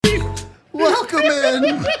in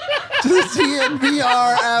to the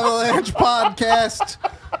DNVR Avalanche Podcast,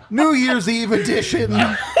 New Year's Eve edition.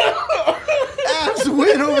 Avs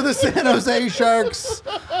win over the San Jose Sharks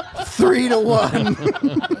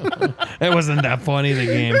 3-1. It wasn't that funny, the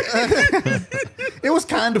game. It was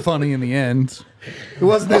kind of funny in the end. It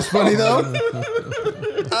wasn't this funny, though.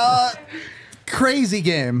 Crazy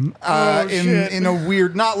game. In a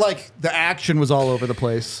weird, not like the action was all over the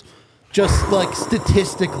place, just like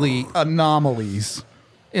statistically anomalies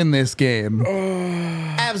in this game.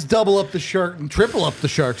 Avs double up the Shark and triple up the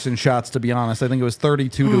Sharks in shots, to be honest. I think it was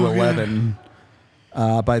 32-11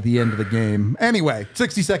 by the end of the game. Anyway,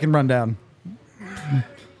 60-second rundown.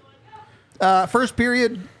 First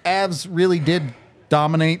period, Avs really did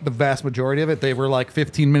dominate the vast majority of it. They were like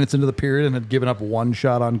 15 minutes into the period and had given up one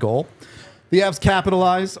shot on goal. The Avs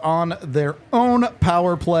capitalize on their own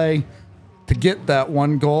power play to get that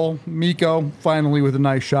one goal. Mikko finally with a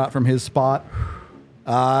nice shot from his spot.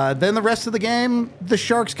 Then the rest of the game, the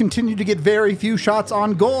Sharks continue to get very few shots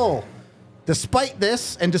on goal. Despite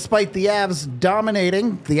this, and despite the Avs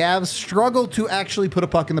dominating, the Avs struggle to actually put a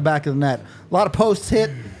puck in the back of the net. A lot of posts hit,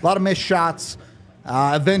 a lot of missed shots.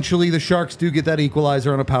 Eventually, the Sharks do get that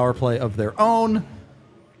equalizer on a power play of their own.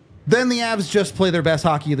 Then the Avs just play their best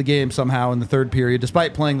hockey of the game somehow in the third period,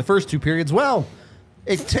 despite playing the first two periods well.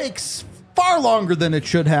 It takes far longer than it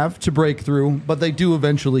should have to break through, but they do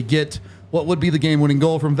eventually get what would be the game-winning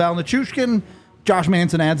goal from Val Nichushkin. Josh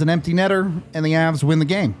Manson adds an empty netter, and the Avs win the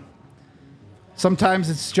game. Sometimes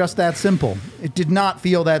it's just that simple. It did not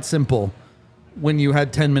feel that simple when you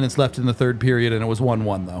had 10 minutes left in the third period and it was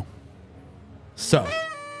 1-1, though. So,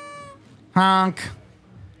 honk.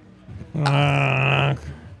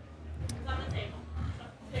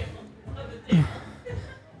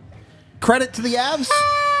 Credit to the Avs.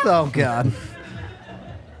 Oh, God.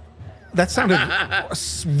 That sounded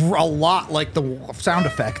a lot like the sound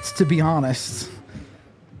effects, to be honest.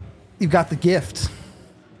 You've got the gift.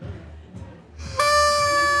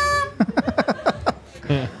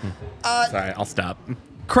 Sorry, I'll stop.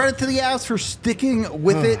 Credit to the Avs for sticking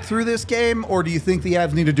with it through this game, or do you think the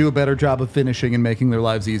Avs need to do a better job of finishing and making their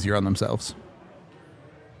lives easier on themselves?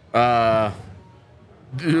 Oh,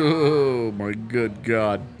 my good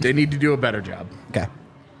God. They need to do a better job. Okay.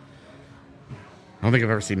 I don't think I've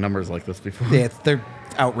ever seen numbers like this before. Yeah, they're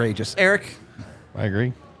outrageous. Eric? I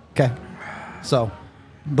agree. Okay. So,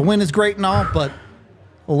 the win is great and all, but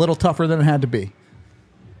a little tougher than it had to be.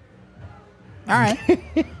 All right.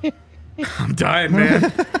 I'm dying, man.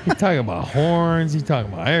 He's talking about horns. He's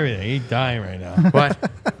talking about everything. He's dying right now. What?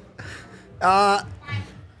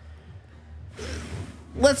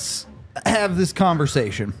 Let's have this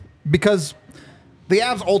conversation because the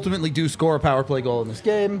Avs ultimately do score a power play goal in this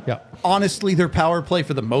game. Yeah. Honestly, their power play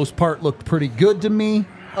for the most part looked pretty good to me,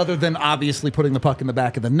 other than obviously putting the puck in the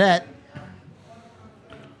back of the net.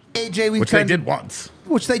 AJ, Which they did once.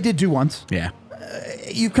 Which they did do once. Yeah.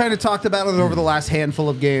 You've kind of talked about it over the last handful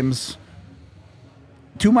of games.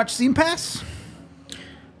 Too much seam pass?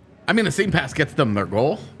 I mean, the seam pass gets them their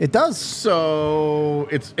goal. It does. So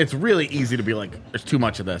it's really easy to be like, there's too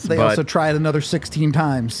much of this. They also tried another 16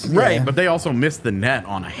 times. Right, Yeah. but they also missed the net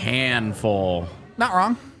on a handful Not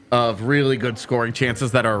wrong. of really good scoring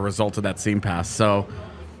chances that are a result of that seam pass. So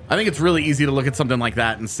I think it's really easy to look at something like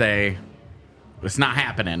that and say, it's not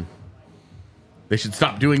happening. They should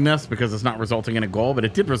stop doing this because it's not resulting in a goal, but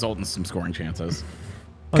it did result in some scoring chances.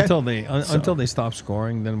 Okay. Until they stop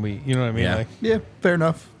scoring, then we, you know what I mean? Yeah. Like, Yeah, fair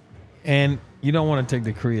enough. and you don't want to take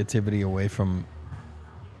the creativity away from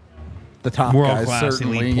The top world guys, class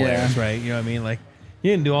certainly. elite Yeah. players, right? You know what I mean? Like,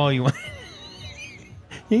 you can do all you want.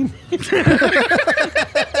 I'm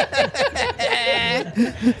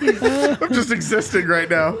just existing right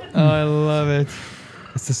now. Oh, I love it.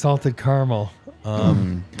 It's the salted caramel.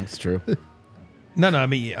 That's true. No, I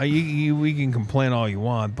mean, we can complain all you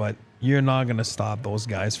want, but you're not going to stop those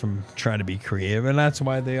guys from trying to be creative, and that's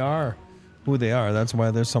why they are who they are. That's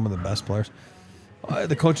why they're some of the best players.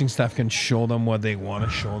 The coaching staff can show them what they want to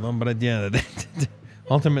show them, but at the end of the day,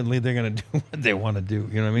 ultimately, they're going to do what they want to do.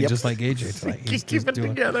 You know what I mean? Yep. Just like AJ tonight. He's Keep just it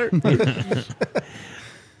doing- together.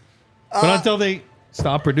 But until they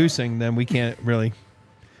stop producing, then we can't really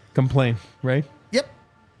complain, right? Yep.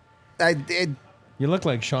 I did. You look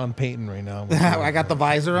like Sean Payton right now. I got the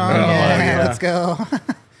visor on. Oh, yeah, yeah. let's go.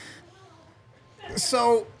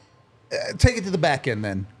 So, take it to the back end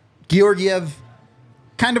then. Georgiev,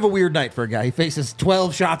 kind of a weird night for a guy. He faces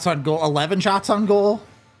 12 shots on goal, 11 shots on goal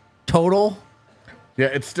total. Yeah,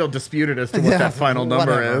 it's still disputed as to what that final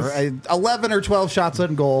number is. 11 or 12 shots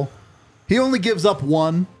on goal. He only gives up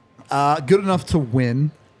one. Good enough to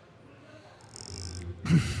win.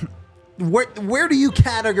 where do you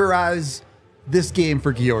categorize this game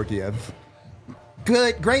for Georgiev?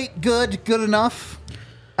 Good, great, good enough.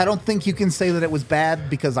 I don't think you can say that it was bad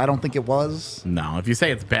because I don't think it was. No, if you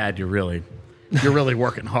say it's bad, you're really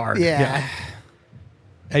working hard. Yeah.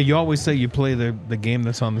 Hey, you always say you play the game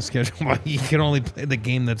that's on the schedule, but you can only play the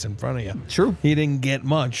game that's in front of you. True. He didn't get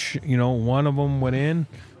much. One of them went in.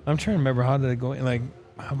 I'm trying to remember how did it go in. Like,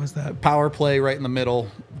 how was that? Power play right in the middle.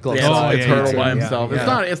 It's hurdle by yeah, himself.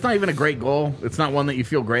 yeah. It's not even a great goal. It's not one that you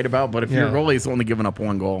feel great about. But if your goalie's only giving up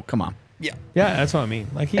one goal, come on. Yeah. Yeah, that's what I mean.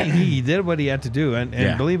 Like he did what he had to do, and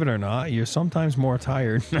Yeah. believe it or not, you're sometimes more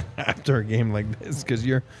tired after a game like this because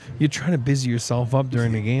you're trying to busy yourself up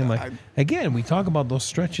during the game. Like again, we talk about those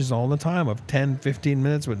stretches all the time of 10, 15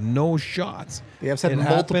 minutes with no shots. The Avs had It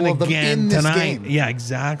multiple happened of them again in this tonight. game. Yeah,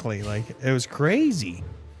 exactly. Like it was crazy.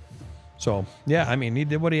 So yeah, I mean, he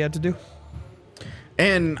did what he had to do.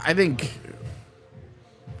 And I think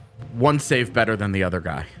one save better than the other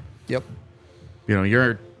guy. Yep.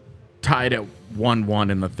 You're tied at 1-1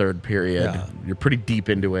 in the third period. Yeah. You're pretty deep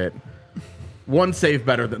into it. One save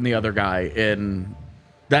better than the other guy, and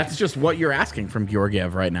that's just what you're asking from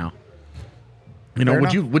Georgiev right now.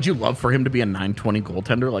 Would you love for him to be a .920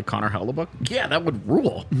 goaltender like Connor Hellebuyck? Yeah, that would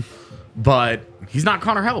rule. But he's not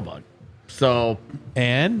Connor Hellebuyck. So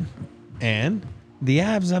And the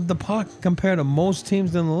Avs have the puck compared to most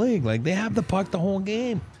teams in the league. Like they have the puck the whole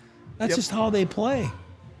game. That's just how they play.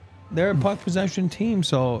 They're a puck possession team,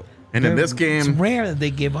 so And in this game, it's rare that they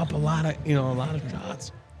give up a lot of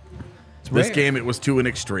shots. It's this rare. game it was to an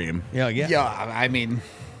extreme. Yeah. Yeah, I mean,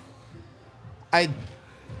 I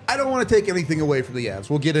don't want to take anything away from the Avs.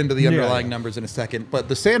 We'll get into the underlying numbers in a second, but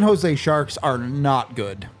the San Jose Sharks are not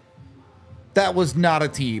good. That was not a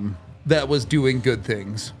team that was doing good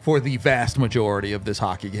things for the vast majority of this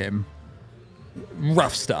hockey game.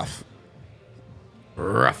 Rough stuff.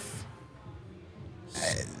 Rough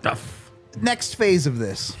stuff. Next phase of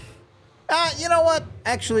this. You know what?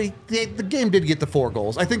 Actually, the game did get the 4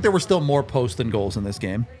 goals. I think there were still more posts than goals in this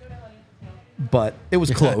game, but it was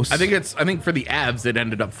close. I think for the Avs it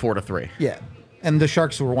ended up 4-3. Yeah, and the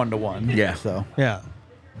Sharks were 1-1. Yeah.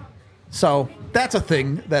 So that's a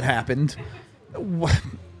thing that happened.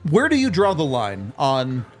 Where do you draw the line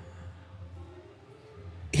on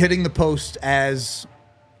hitting the post as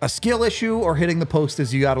a skill issue or hitting the post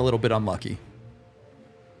as you got a little bit unlucky?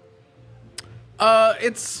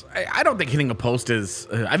 I don't think hitting a post is.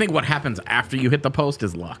 I think what happens after you hit the post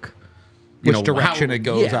is luck. Which direction it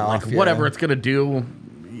goes off. Like whatever it's gonna do,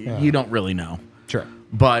 you don't really know. Sure.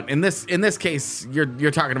 But in this case, you're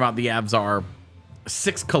talking about the Avs are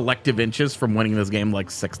 6 collective inches from winning this game, like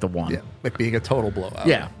 6-1. Yeah, it being a total blowout.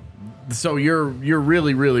 Yeah. So you're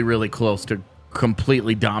really, really, really close to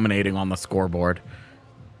completely dominating on the scoreboard.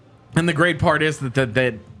 And the great part is that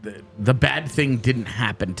the bad thing didn't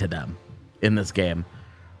happen to them in this game,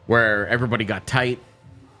 where everybody got tight.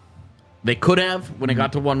 They could have when it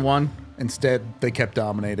got to 1-1. Instead, they kept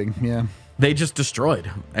dominating. Yeah. They just destroyed,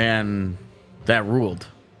 and that ruled.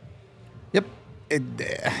 Yep.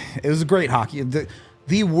 It was a great hockey.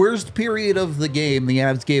 The worst period of the game, the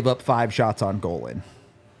Avs gave up 5 shots on goal in.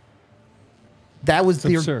 That was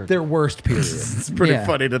their worst period. It's pretty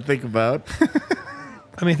funny to think about.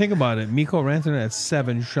 I mean, think about it. Mikko Rantanen had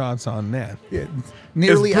 7 shots on net. Yeah.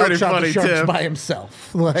 Nearly It's pretty outshot funny, the Sharks Tim. by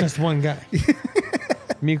himself. Like, Just one guy.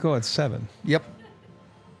 Mikko had 7. yep.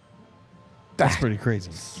 That's pretty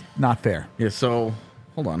crazy. Not fair. Yeah, so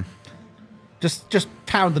hold on. Just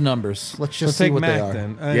pound the numbers. Let's just So see take what Mac they are.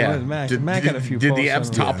 then. Mac had a few Did the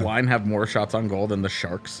posts Avs on top him. line have more shots on goal than the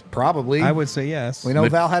Sharks? Probably. I would say yes. We know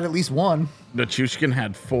Val had at least 1. Nichushkin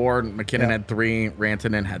had 4, McKinnon Yeah. had 3,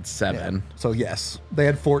 Rantanen had 7. So yes, they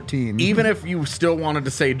had 14. Even if you still wanted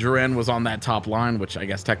to say Duran was on that top line, which I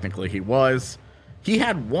guess technically he was, he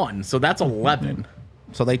had 1, so that's 11.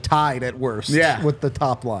 So they tied at worst with the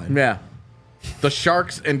top line. Yeah. The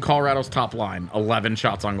Sharks and Colorado's top line, 11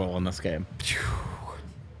 shots on goal in this game.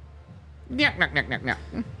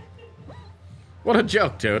 What a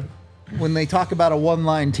joke, dude. When they talk about a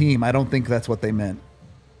one-line team, I don't think that's what they meant.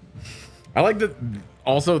 I like that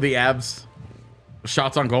also the Avs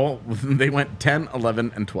shots on goal, they went 10,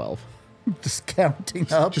 11, and 12. Just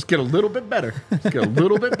counting up. Just get a little bit better. Just get a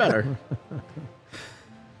little bit better.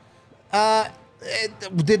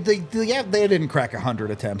 Did they? They didn't crack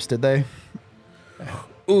 100 attempts, did they?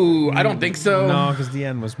 Ooh, I don't think so. No, because the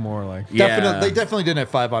end was more like... Yeah. They definitely didn't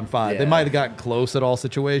have 5-on-5. They Yeah. might have gotten close at all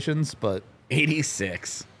situations, but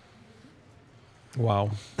 86.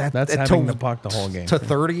 Wow. That- That's that having to- the puck the whole game. to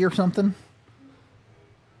 30 or something.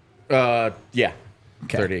 Yeah.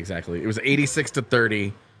 Okay. 30 exactly. It was 86 to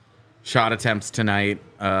 30. shot attempts tonight.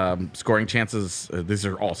 Scoring chances, these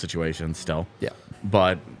are all situations still. Yeah.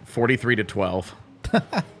 But 43-12.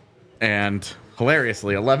 And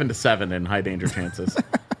hilariously, 11-7 in high danger chances.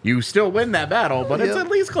 You still win that battle, but it's Yep.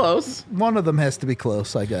 at least close. One of them has to be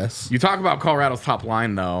close, I guess. You talk about Colorado's top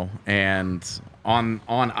line, though, and on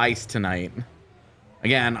ice tonight.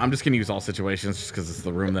 Again, I'm just going to use all situations just because it's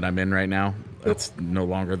the room that I'm in right now. That's no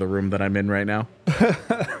longer the room that I'm in right now.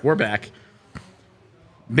 We're back.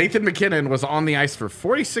 Nathan McKinnon was on the ice for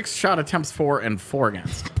 46 shot attempts for and 4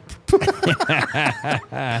 against.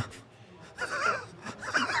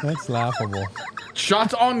 That's laughable.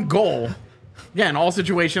 Shots on goal. Again, all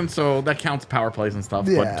situations, so that counts power plays and stuff.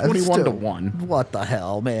 Yeah, but 21 to still, 1. What the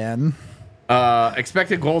hell, man?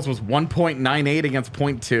 Expected goals was 1.98 against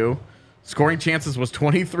 0.2. Scoring chances was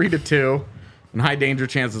 23-2, and high danger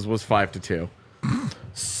chances was 5-2.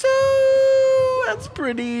 So that's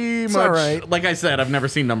pretty much all right. Like I said, I've never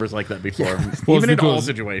seen numbers like that before, Well, even in it's all because-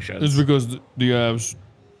 situations. It's because the Avs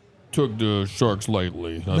took the Sharks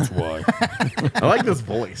lightly. That's why. I like this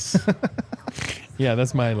voice. Yeah,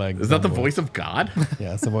 that's my Is that the voice of God?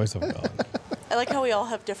 Yeah, it's the voice of God. I like how we all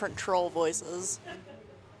have different troll voices.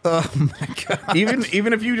 even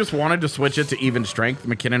if you just wanted to switch it to even strength,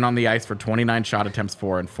 McKinnon on the ice for 29 shot attempts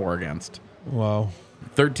for and 4 against. Wow.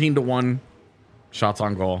 13-1 shots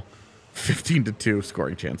on goal, 15-2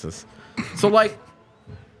 scoring chances. So, like,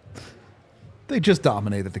 They just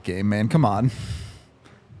dominated the game, man. Come on.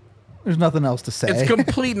 There's nothing else to say. it's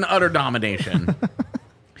complete and utter domination.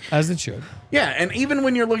 As it should. Yeah, and even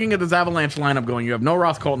when you're looking at this Avalanche lineup going, you have no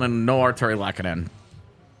Ross Colton and no Arturi Lehkonen.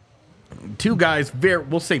 Two guys,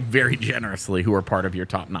 we'll say very generously, who are part of your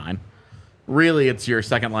top 9. Really, it's your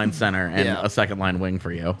second-line center and Yeah. a second-line wing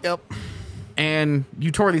for you. Yep. And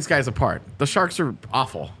you tore these guys apart. The Sharks are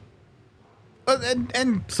awful.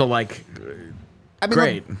 And So, like, I mean,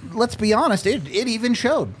 great. let's be honest. It even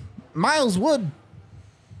showed. Miles Wood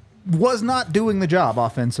was not doing the job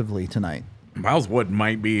offensively tonight. Miles Wood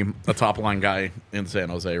might be a top-line guy in San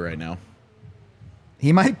Jose right now.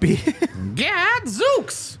 He might be. Gad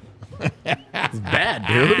Zooks! It's bad,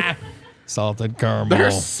 dude. Salted caramel.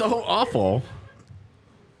 They're so awful.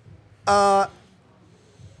 All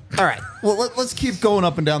right. Well, let's keep going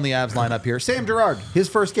up and down the Avs lineup here. Sam Girard, his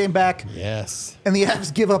first game back, Yes. and the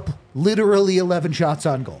Avs give up literally 11 shots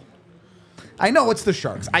on goal. I know it's the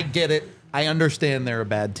Sharks. I get it. I understand they're a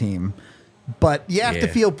bad team. But you have to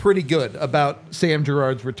Yeah. feel pretty good about Sam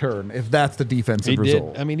Girard's return if that's the defensive He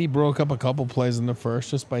result. did. I mean, he broke up a couple plays in the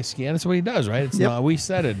first just by skiing. That's what he does, right? It's Yep. not. We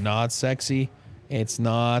said it. Not sexy. It's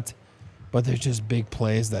not. But there's just big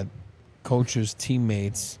plays that coaches,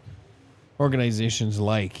 teammates, organizations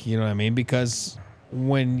like. You know what I mean? Because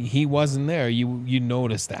when he wasn't there, you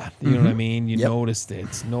noticed that. You know what I mean? You Yep. noticed it.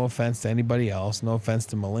 It's no offense to anybody else. No offense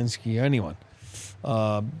to Malinsky or anyone.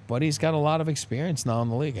 But he's got a lot of experience now in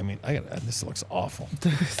the league. I mean, this looks awful.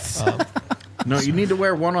 No, you need to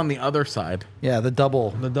wear one on the other side. Yeah, the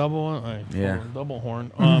double. The double one? All right, Yeah. double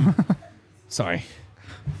horn. Sorry.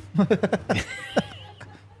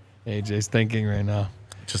 AJ's thinking right now.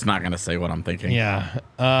 Just not going to say what I'm thinking. Yeah.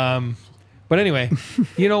 But anyway,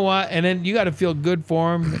 you know what? And then you got to feel good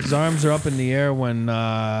for him. His arms are up in the air when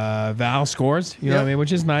Val scores. You know what I mean?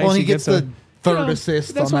 Which is nice. Well, he gets the third you know,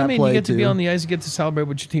 assist That's on what that I mean. play, You get to be too. on the ice. You get to celebrate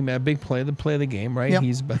with your team. A big play, the play of the game, right? Yep.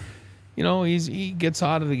 He gets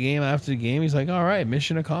out of the game after the game. He's like, all right,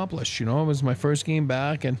 mission accomplished. You know, it was my first game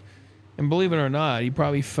back. And believe it or not, he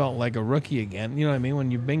probably felt like a rookie again. You know what I mean?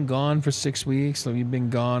 When you've been gone for 6 weeks, or you've been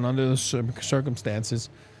gone under the circumstances,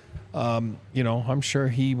 you know, I'm sure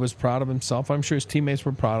he was proud of himself. I'm sure his teammates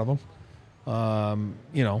were proud of him.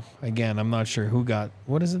 You know, again, I'm not sure who got,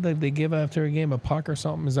 what is it that they give after a game? A puck or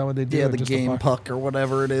something? Is that what they do? Yeah, Or the just a game puck or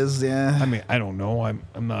whatever it is. Yeah. I mean, I don't know. I'm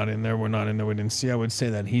not in there. We're not in there. We didn't see. I would say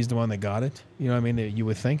that he's the one that got it. You know what I mean? That you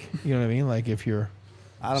would think. You know what I mean? Like if you're,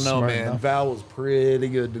 I don't know, smart man. enough. Val was pretty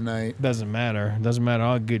good tonight. doesn't matter. Doesn't matter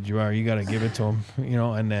how good you are. You got to give it to him. You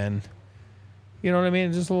know, and then, you know what I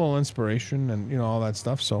mean? Just a little inspiration and, you know, all that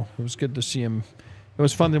stuff. So it was good to see him. It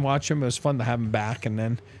was fun to watch him. It was fun to have him back. And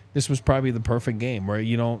then this was probably the perfect game where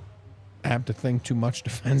you don't have to think too much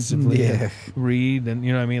defensively. Yeah. And read and,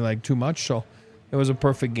 you know what I mean? Like too much. So it was a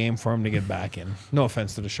perfect game for him to get back in. No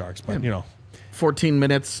offense to the Sharks, but, you know. 14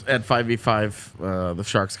 minutes at 5v5. The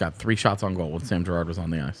Sharks got 3 shots on goal when Sam Girard was on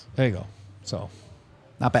the ice. There you go. So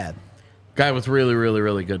Not bad. Guy was really, really,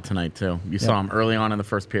 really good tonight, too. You saw him early on in the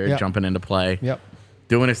first period, Yep. jumping into play. Yep.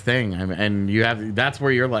 Doing his thing. I mean, and that's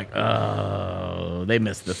where you're like, oh, they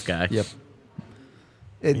missed this guy. Yep.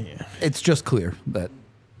 It's just clear that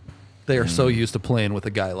they are so used to playing with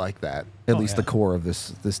a guy like that. At least the yeah. core of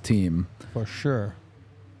this team. For sure.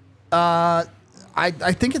 I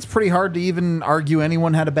think it's pretty hard to even argue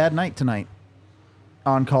anyone had a bad night tonight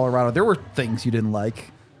on Colorado. There were things you didn't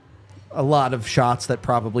like. A lot of shots that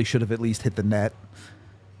probably should have at least hit the net.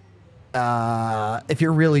 If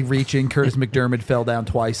you're really reaching, Curtis McDermott fell down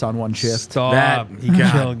twice on one shift. Stop. You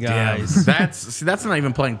kill guys. That's not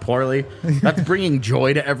even playing poorly. That's bringing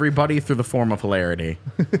joy to everybody through the form of hilarity.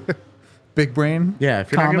 Big brain. Yeah,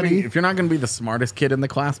 if you're comedy. not gonna be the smartest kid in the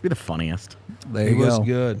class, be the funniest. There He you was go.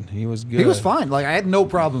 good. He was good. He was fine. Like I had no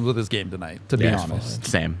problems with his game tonight, to be Yeah, honest.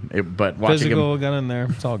 same. But watching Physical, got in there.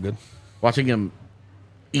 It's all good. him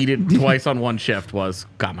eat it twice on one shift was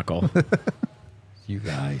comical. You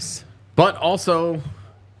guys. But also,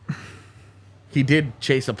 he did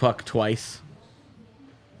chase a puck twice.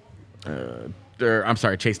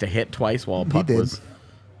 Chased a hit twice while a puck did. was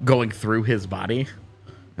going through his body.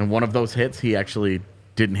 And one of those hits, he actually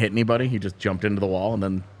didn't hit anybody. He just jumped into the wall, and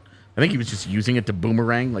then I think he was just using it to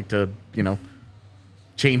boomerang, like to,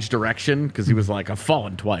 change direction, because he was like, I've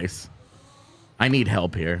fallen twice. I need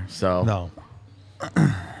help here. So No.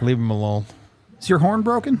 Leave him alone. Is your horn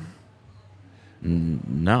broken?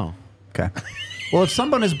 no. Okay. Well, if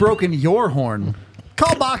someone has broken your horn,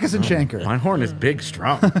 call Bacchus and Schenker. My horn is big,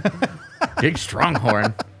 strong. Big, strong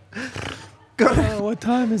horn. What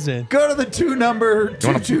time is it? Go to the 2 number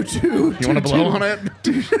 222. You want to blow on it?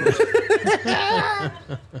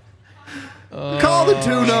 Call the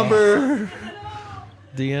 2 number.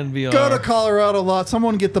 DNVR. Go to Colorado lot.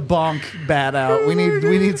 Someone get the bonk bat out. We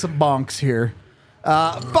need some bonks here.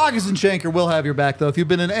 Bacchus and Schenker will have your back, though. If you've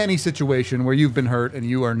been in any situation where you've been hurt and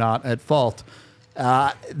you are not at fault,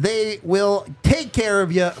 they will take care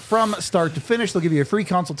of you from start to finish. They'll give you a free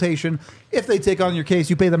consultation. If they take on your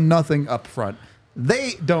case, you pay them nothing up front.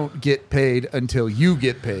 They don't get paid until you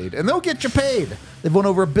get paid, and they'll get you paid. They've won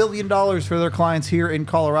over $1 billion for their clients here in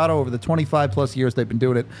Colorado over the 25-plus years they've been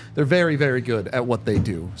doing it. They're very, very good at what they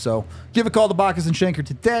do. So give a call to Bacchus and Schenker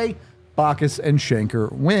today. Bacchus and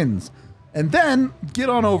Schenker wins. And then get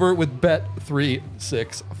on over with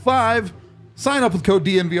Bet365. Sign up with code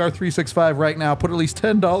DNVR365 right now. Put at least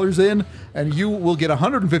 $10 in, and you will get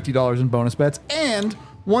 $150 in bonus bets. And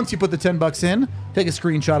once you put the $10 in, take a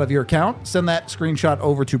screenshot of your account. Send that screenshot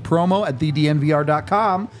over to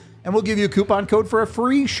promo@thednvr.com, and we'll give you a coupon code for a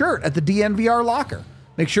free shirt at the DNVR locker.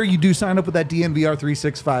 Make sure you do sign up with that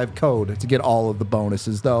DNVR365 code to get all of the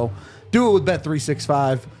bonuses, though. Do it with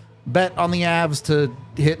Bet365. Bet on the Avs to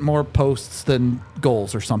hit more posts than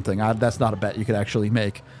goals or something. That's not a bet you could actually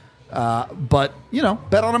make. But,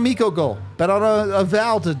 bet on a Mikko goal. Bet on a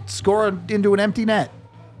Val to score into an empty net.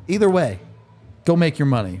 Either way, go make your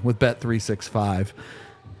money with Bet365.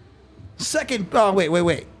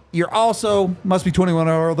 Wait. You're also must be 21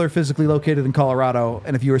 or older, physically located in Colorado.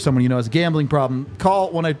 And if you or someone you know has a gambling problem,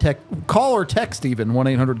 call or text even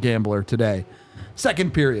 1-800-GAMBLER today.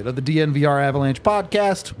 Second period of the DNVR Avalanche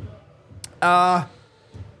podcast. I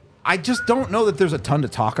just don't know that there's a ton to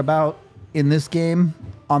talk about in this game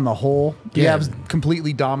on the whole. The Avs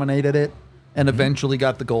completely dominated it and eventually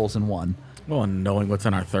got the goals and won. Well, and knowing what's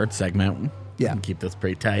in our third segment, we can keep this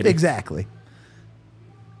pretty tight. Exactly.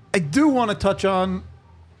 I do want to touch on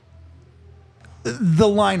the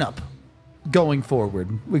lineup going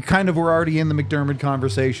forward. We kind of were already in the McDermott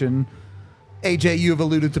conversation. AJ, you've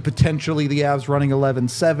alluded to potentially the Avs running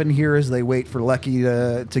 11-7 here as they wait for Lecky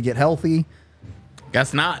to get healthy.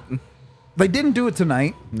 Guess not. They didn't do it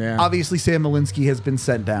tonight. Yeah. Obviously, Sam Malinsky has been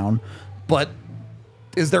sent down. But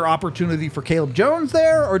is there opportunity for Caleb Jones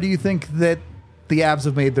there, or do you think that the Avs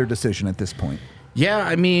have made their decision at this point? Yeah,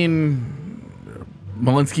 I mean,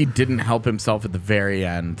 Malinsky didn't help himself at the very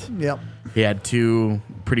end. Yep. He had 2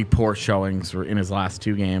 pretty poor showings in his last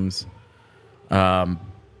 2 games.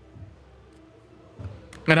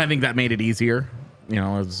 And I think that made it easier,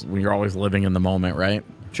 as when you're always living in the moment, right?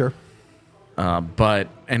 Sure. But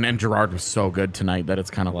Gerard was so good tonight that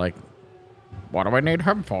it's kind of like, what do I need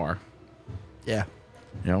him for? Yeah.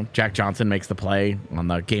 Jack Johnson makes the play on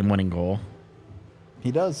the game-winning goal.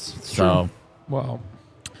 He does. It's So, Wow.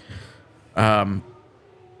 I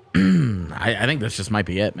think this just might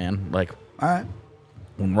be it, man. Like, all right.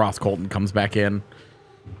 when Ross Colton comes back in,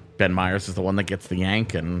 Ben Myers is the one that gets the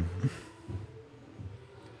yank, and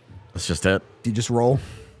that's just it. Do you just roll?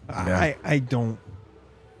 I don't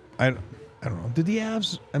know. Did the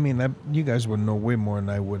Avs? I mean, you guys would know way more than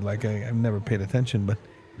I would. Like, I've never paid attention, but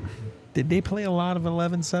did they play a lot of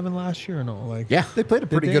 11-7 last year or no? Like, Yeah. They played a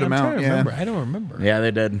pretty good I'm amount. trying to remember. I don't remember. Yeah,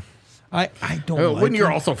 they did. I don't. When like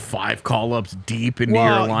you're it. also 5 call-ups deep into your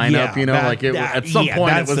lineup, at some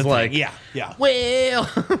point it was like, yeah. well,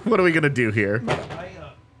 what are we going to do here?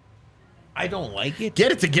 I don't like it.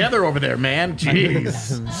 Get it together over there, man.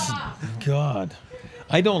 Jeez. God,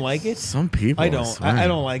 I don't like it. Some people. I don't. I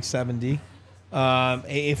don't like 7D.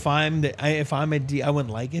 If I'm a D, I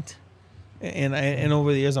wouldn't like it. And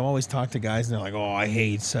over the years, I've always talked to guys, and they're like, "Oh, I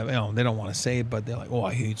hate 7." You know, they don't want to say it, but they're like, "Oh,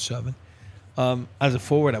 I hate 7." As a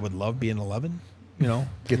forward, I would love being 11. You know,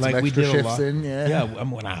 Get some like we extra did a shifts lot. in, yeah.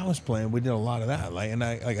 When I was playing, we did a lot of that. Like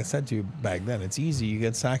I said to you back then, it's easy. You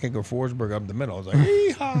get Sakic or Forsberg up the middle. It's like,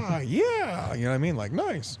 hee-haw, yeah. You know what I mean? Like,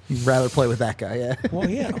 nice. You'd rather play with that guy, yeah. Well,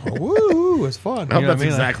 yeah. Woo, it's fun. I hope You know what that's I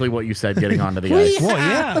mean? exactly what you said getting onto the ice. Well,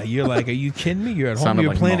 yeah. You're like, are you kidding me? You're at home. Sounded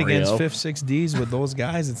You're like playing Mario. against 5th, 6 Ds with those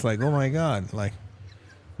guys. It's like, oh my God. Like,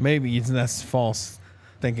 maybe that's false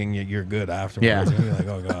thinking you're good afterwards. Yeah. You're like,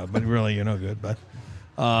 oh God. But really, you're no good. But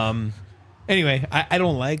anyway, I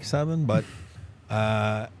don't like 7, but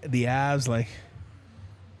the Avs, like,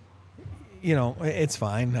 you know, it's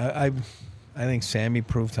fine. I think Sammy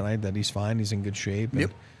proved tonight that he's fine. He's in good shape.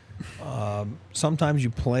 Yep. And, sometimes you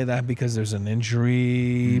play that because there's an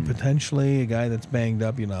injury, potentially, a guy that's banged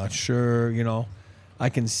up, you're not sure, you know. I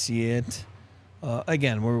can see it.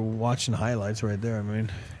 Again, we're watching highlights right there. I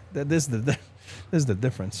mean, this is the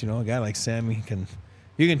difference, you know. A guy like Sammy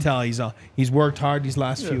you can tell he's worked hard these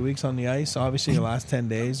last few weeks on the ice, obviously the last 10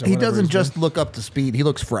 days. He doesn't just look up to speed. He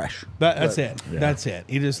looks fresh. That's it. Yeah. That's it.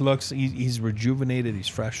 He just looks, he's rejuvenated, he's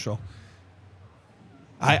fresh. So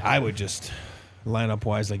I would just, lineup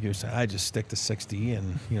wise, like you were saying, I just stick to 60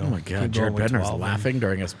 and, you know. Oh my God, Jared Bednar's laughing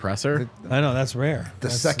during his presser. I know, that's rare.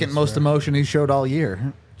 The second most emotion he showed all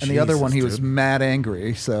year. And the other one, he was mad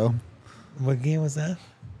angry, so. What game was that?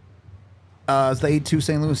 It's the 8-2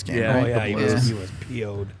 St. Louis game. Yeah. Oh, right? yeah, he Yeah. was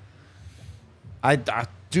PO'd.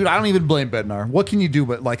 Dude, I don't even blame Bednar. What can you do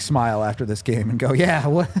but, like, smile after this game and go, yeah,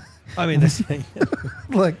 what? I mean, this,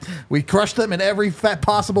 Like, we crushed them in every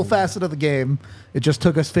possible facet of the game. It just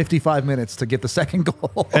took us 55 minutes to get the second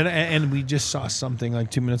goal. and we just saw something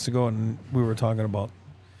like 2 minutes ago, and we were talking about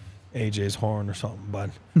AJ's horn or something, but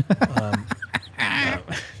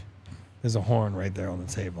there's a horn right there on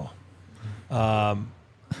the table.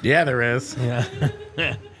 Yeah, there is.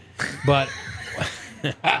 Yeah. But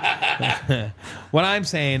what I'm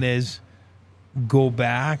saying is go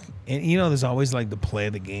back. And, you know, there's always like the play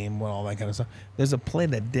of the game and all that kind of stuff. There's a play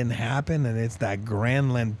that didn't happen, and it's that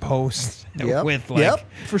Granlund post with like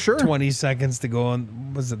for sure. 20 seconds to go.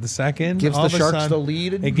 And was it the second? Gives All the of a Sharks sudden, the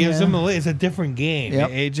lead. It gives them the lead. It's a different game. Yep.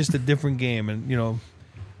 It's just a different game. And, you know,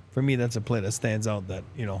 for me, that's a play that stands out that,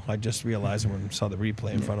 you know, I just realized when we saw the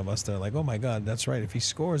replay in front of us, they're like, oh my God, that's right. If he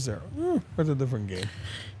scores there, it's a different game.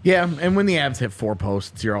 Yeah, and when the Avs hit 4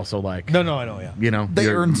 posts, you're also like, No, I know, yeah. you know, They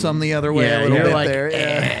you're- earned some the other way a little you're bit like, there.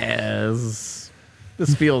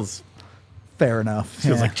 This feels Fair enough.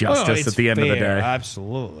 feels like justice it's at the end of the fair, day.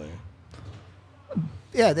 Absolutely.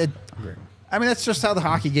 Yeah, I mean, that's just how the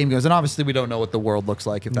hockey game goes. And obviously, we don't know what the world looks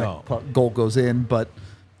like if No. that goal goes in. But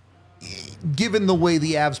given the way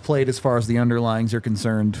the Avs played as far as the underlyings are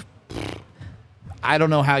concerned, I don't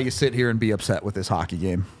know how you sit here and be upset with this hockey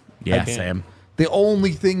game. Yeah, Okay. Sam. The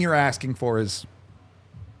only thing you're asking for is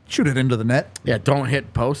shoot it into the net. Yeah, don't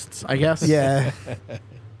hit posts, I guess. Yeah. It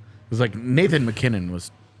was like Nathan McKinnon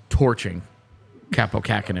was torching Capo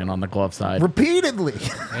Kakinen on the glove side. Repeatedly.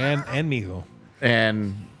 And Migo.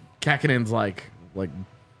 And Kakinen's like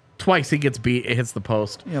twice he gets beat, it hits the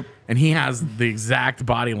post. Yep. And he has the exact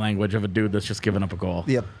body language of a dude that's just given up a goal.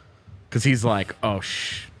 Yep. Because he's like, oh,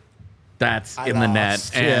 that's I in the net.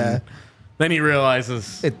 lost, And yeah. then he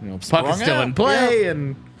realizes It puck is sprung still out, in play,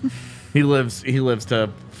 and he lives to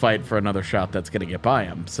fight for another shot that's going to get by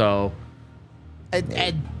him. So,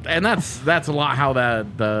 and that's a lot how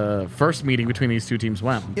the first meeting between these two teams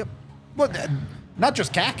went. Yep. Well, not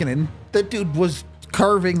just Kakinen. That dude was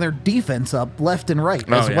carving their defense up left and right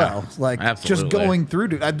as yeah. well. Like, just Absolutely. going through.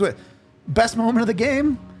 Dude. Best moment of the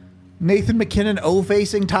game, Nathan McKinnon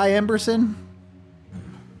O-facing Ty Emberson.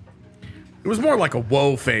 It was more like a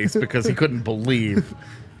whoa face because he couldn't believe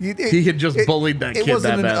he had just bullied that It kid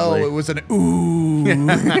wasn't that an badly. O, it was an ooh.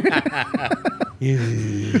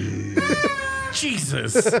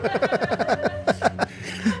 Jesus.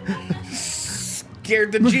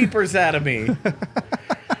 Scared the jeepers out of me.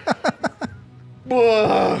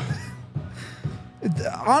 Whoa.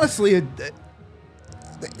 Honestly,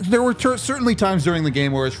 there were certainly times during the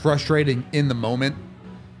game where it was frustrating in the moment,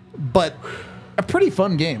 but a pretty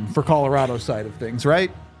fun game for Colorado's side of things,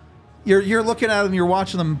 right? You're looking at them, you're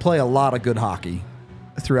watching them play a lot of good hockey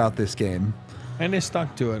throughout this game. And they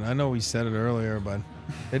stuck to it. I know we said it earlier, but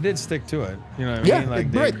they did stick to it. You know what I Yeah, mean? Like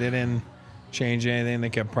right. they didn't change anything. They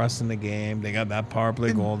kept pressing the game. They got that power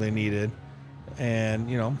play goal they needed. And,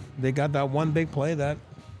 you know, they got that one big play that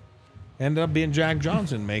Ended up being Jack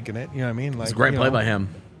Johnson making it. You know what I mean? Like, It's a great play by him.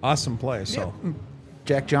 Awesome play. So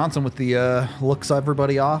Jack Johnson with the looks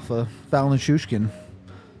everybody off. Fallon and Shushkin.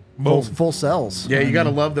 Full cells. Yeah, you got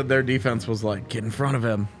to love that their defense was like, get in front of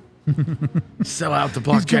him. Sell out to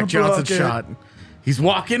block Jack Johnson's shot. He's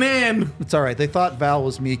walking in. It's all right. They thought Val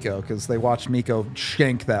was Miko because they watched Miko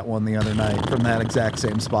shank that one the other night from that exact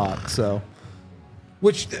same spot. So,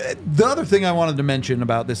 which the other thing I wanted to mention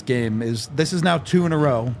about this game is this is now 2 in a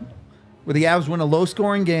row where the Avs win a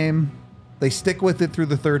low-scoring game. They stick with it through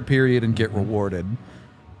the third period and get rewarded.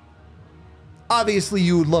 Obviously,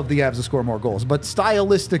 you would love the Avs to score more goals, but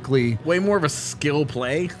stylistically... Way more of a skill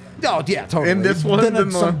play. Oh, yeah, totally. In this one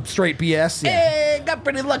than some straight BS. Yeah. Hey, got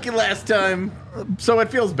pretty lucky last time. So it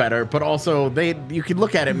feels better, but also you can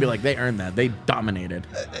look at it and be like, they earned that. They dominated.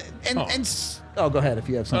 Go ahead if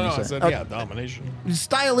you have something to say. Domination.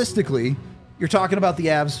 Stylistically, you're talking about the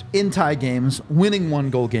Avs in tie games, winning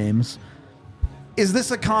 1-goal games. Is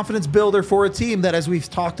this a confidence builder for a team that, as we've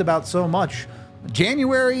talked about so much,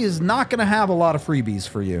 January is not going to have a lot of freebies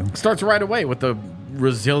for you? Starts right away with the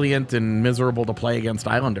resilient and miserable to play against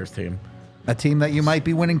Islanders team. A team that you might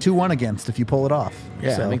be winning 2-1 against if you pull it off.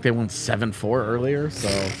 Yeah, So- I think they won 7-4 earlier, so...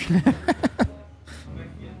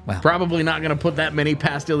 Well. Probably not going to put that many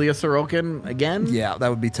past Ilya Sorokin again. Yeah, that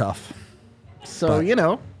would be tough. So, But- you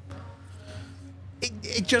know.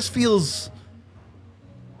 It just feels...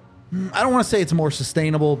 I don't want to say it's more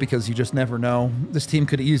sustainable because you just never know. This team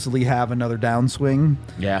could easily have another downswing.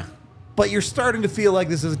 Yeah. But you're starting to feel like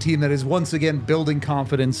this is a team that is once again building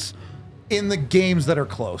confidence in the games that are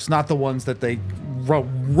close, not the ones that they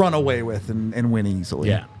run away with and win easily.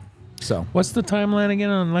 Yeah. So What's the timeline again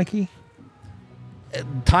on Lucky?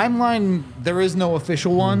 timeline, there is no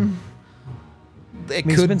official one. It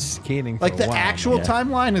He's could been skating for like a the while, actual man.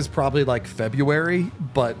 timeline is probably like February,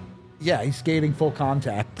 but yeah, he's skating full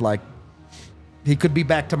contact. Like he could be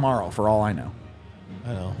back tomorrow for all I know.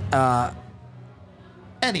 I know.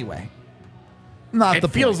 Anyway, not It the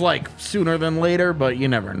feels point. like sooner than later, but you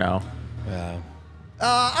never know. Yeah.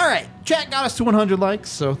 All right, chat got us to 100 likes,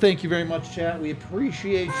 so thank you very much, chat. We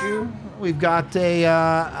appreciate you. We've got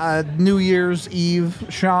a New Year's Eve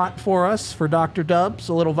shot for us for Dr. Dubs,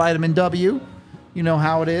 a little vitamin W. You know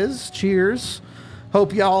how it is. Cheers.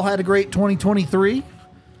 Hope you all had a great 2023.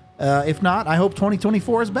 If not, I hope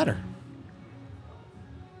 2024 is better.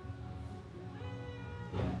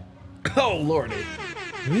 Oh, Lordy.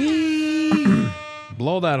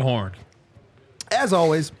 Blow that horn. As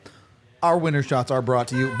always, our winner shots are brought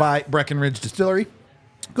to you by Breckenridge Distillery.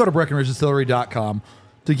 Go to BreckenridgeDistillery.com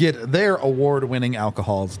to get their award-winning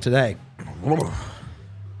alcohols today.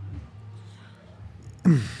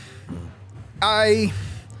 I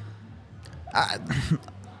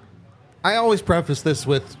always preface this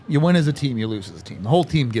with you win as a team, you lose as a team. The whole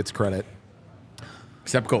team gets credit.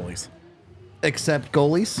 Except goalies. Except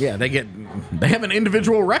goalies. Yeah, they have an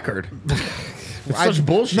individual record. It's such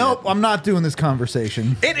bullshit. Nope, I'm not doing this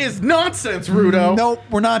conversation. It is nonsense, Rudo. Nope,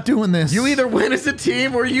 we're not doing this. You either win as a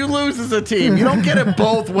team or you lose as a team. You don't get it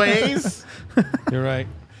both ways. You're right.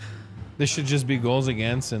 This should just be goals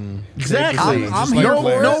against and Exactly. I'm Just here like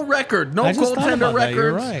for it. No record. No I just thought goaltender about that. records.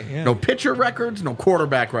 You're right, yeah. No pitcher records. No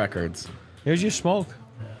quarterback records. Here's your smoke.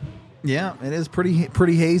 Yeah, it is pretty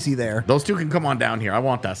hazy there. Those two can come on down here. I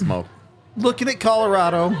want that smoke. Looking at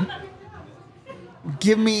Colorado,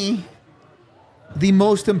 give me the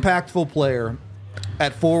most impactful player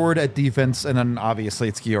at forward, at defense, and then obviously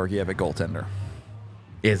it's Georgiev at goaltender.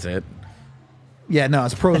 Is it? Yeah, no,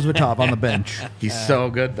 it's Prosvetov on the bench. He's so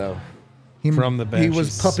good, though. From the bench, He was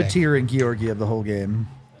he's sick. puppeteering Georgiev the whole game.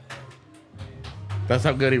 That's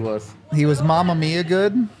how good he was. He was Mamma Mia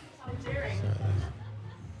good.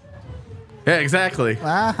 Yeah, exactly.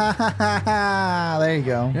 There you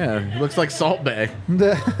go. Yeah, he looks like Salt Bay.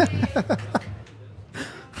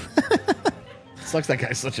 Sucks that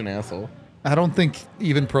guy's such an asshole. I don't think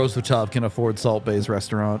even Prosvetov can afford Salt Bay's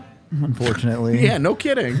restaurant, unfortunately. Yeah, no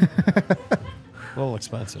kidding. A little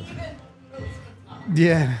expensive.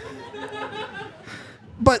 Yeah.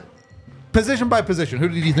 But position by position, who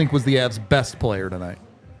did you think was the Avs' best player tonight?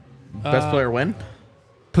 Best player win?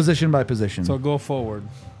 Position by position. So go forward.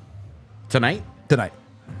 Tonight? Tonight.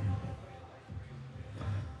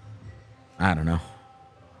 I don't know.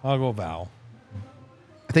 I'll go Val.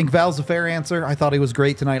 I think Val's a fair answer. I thought he was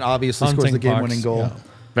great tonight. Obviously scores Hunting the game-winning pucks, goal. yeah.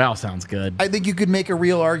 Val sounds good. I think you could make a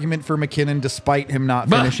real argument for McKinnon despite him not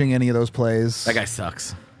finishing any of those plays. That guy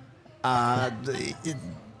sucks.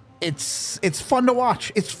 It's fun to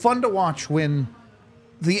watch. It's fun to watch when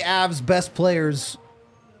the Avs' best players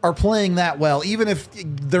are playing that well, even if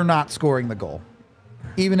they're not scoring the goal.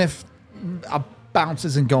 Even if bounce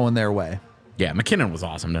isn't going their way. Yeah, McKinnon was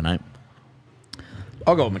awesome tonight.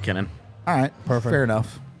 I'll go with McKinnon. All right, Perfect. fair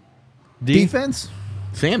enough. D? Defense,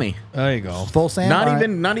 Sammy. There you go. full Sam. Not All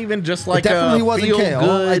right. even just like It definitely wasn't feel Kale.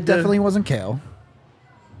 good. It definitely wasn't Kale.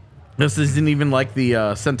 This isn't even like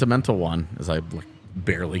the sentimental one, as I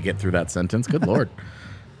barely get through that sentence. Good Lord.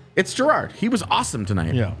 It's Girard. He was awesome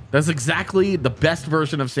tonight. Yeah. That's exactly the best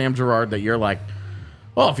version of Sam Girard that you're like,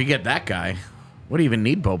 well, if you get that guy, what do you even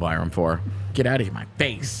need Bo Byram for? Get out of my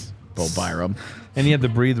face, Bo Byram. And he had the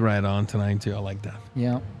breathe right on tonight, too. I like that.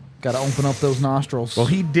 Yeah, got to open up those nostrils. Well,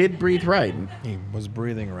 he did breathe right. He was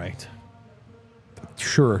breathing right.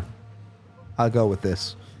 Sure, I'll go with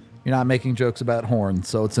this. You're not making jokes about horns,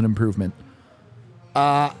 so it's an improvement.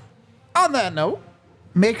 On that note,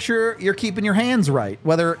 make sure you're keeping your hands right,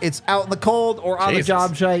 whether it's out in the cold or on Jesus. the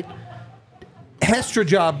job site. Hestra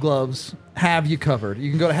Job gloves have you covered. You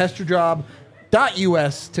can go to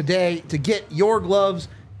hestrajob.us today to get your gloves.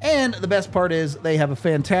 And the best part is they have a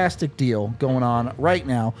fantastic deal going on right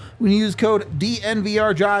now. When you use code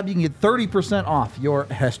DNVRJOB, you can get 30% off your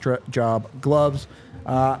Hestra Job gloves.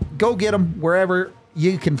 Go get them wherever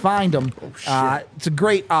you can find them. It's a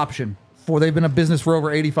great option. They've been in business for over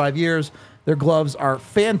 85 years. Their gloves are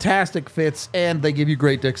fantastic fits, and they give you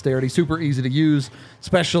great dexterity. Super easy to use,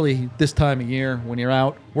 especially this time of year when you're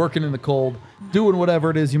out working in the cold, doing whatever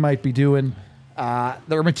it is you might be doing.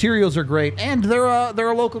 Their materials are great, and they're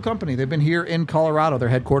a local company. They've been here in Colorado. Their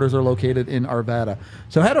headquarters are located in Arvada.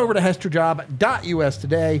 So head over to hestrajob.us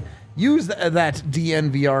today. Use that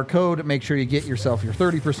DNVR code. Make sure you get yourself your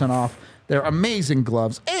 30% off. They're amazing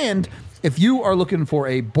gloves. And if you are looking for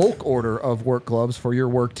a bulk order of work gloves for your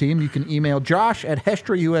work team, you can email Josh at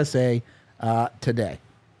Hestra USA today.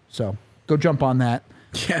 So go jump on that.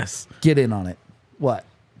 Yes. Get in on it. What?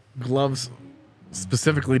 Gloves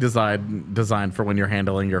specifically designed for when you're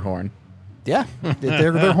handling your horn. Yeah,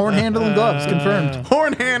 they're horn handling gloves, confirmed.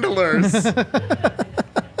 Horn handlers.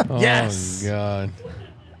 Yes. Oh, God.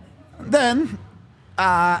 Then,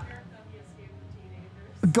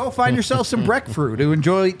 go find yourself some Breck Brew to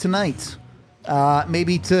enjoy tonight.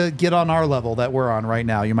 Maybe to get on our level that we're on right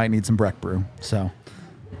now, you might need some Breck Brew. So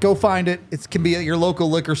go find it. It can be at your local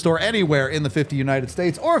liquor store anywhere in the 50 United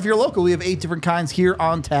States. Or if you're local, we have 8 different kinds here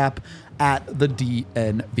on tap at the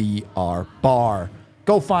DNVR bar.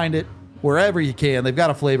 Go find it wherever you can. They've got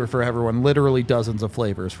a flavor for everyone, literally dozens of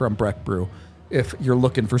flavors from Breck Brew. If you're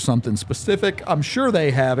looking for something specific, I'm sure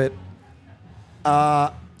they have it.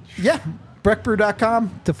 Yeah,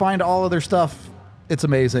 breckbrew.com to find all of their stuff. It's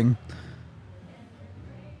amazing.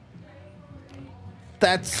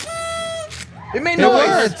 That's... It made It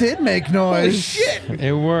noise. did make noise. Holy shit.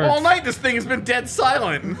 It worked. All night this thing has been dead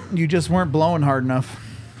silent. You just weren't blowing hard enough.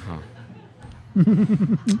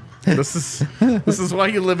 This is why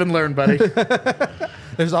you live and learn, buddy.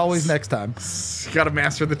 There's always next time. You got to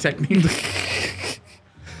master the technique.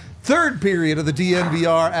 Third period of the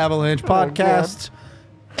DNVR Avalanche podcast.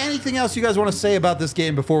 Anything else you guys want to say about this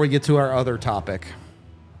game before we get to our other topic?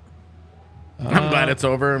 I'm glad it's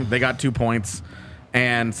over. They got 2 points.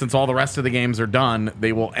 And since all the rest of the games are done,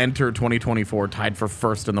 they will enter 2024 tied for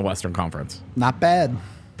first in the Western Conference. Not bad.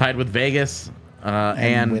 Tied with Vegas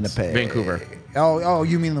and Winnipeg. Vancouver. Oh,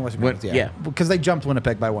 you mean the Western Conference? yeah. Because they jumped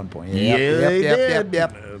Winnipeg by 1 point. Yeah, they did.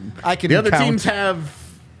 Yep. I can The other count. teams have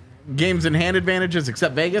games in hand advantages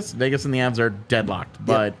except Vegas. Vegas and the Avs are deadlocked,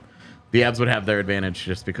 but the Avs would have their advantage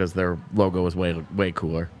just because their logo is way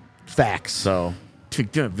cooler. Facts. So,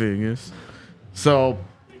 take that, Vegas. So,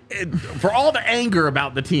 for all the anger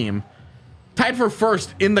about the team, tied for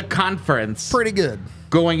first in the conference. Pretty good.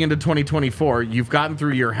 Going into 2024, you've gotten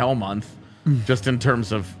through your hell month, just in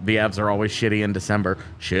terms of the Avs are always shitty in December.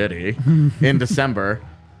 In December.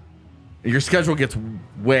 Your schedule gets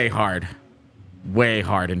way hard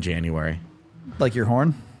in January. Like your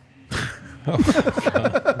horn?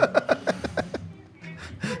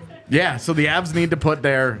 Yeah, so the Avs need to put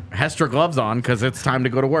their Hestra gloves on because it's time to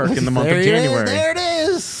go to work in the month of January. There it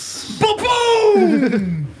is.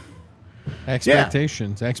 Boom!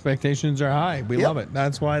 Expectations. Expectations are high. We love it.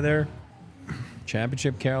 That's why they're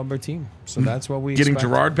championship caliber team. So that's what we Getting expect.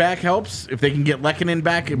 Girard back helps. If they can get Lehkonen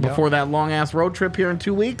back before that long-ass road trip here in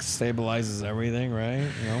 2 weeks, Stabilizes everything, right?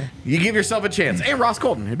 You know? you give yourself a chance. And Ross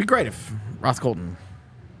Colton. It'd be great if Ross Colton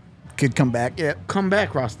Could come back. Yeah. come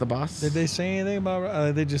back, Ross the boss. Did they say anything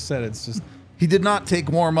about they just said it's just He did not take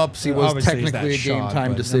warm-ups. He was obviously he's technically a that shot, game-time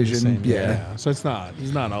but I'm just decision. saying, Yeah. So it's not.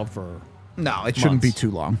 He's not out for. No, it shouldn't be Months.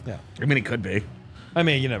 too long. Yeah. I mean, he could be. I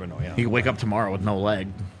mean, you never know. Yeah. He could wake up tomorrow with no leg.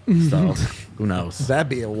 So, who knows? That'd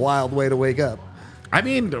be a wild way to wake up. I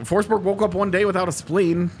mean, Forsberg woke up one day without a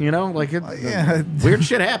spleen, you know? Like, weird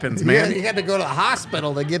shit happens, man. Yeah, you had to go to the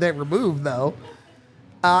hospital to get it removed, though.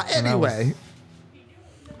 Anyway,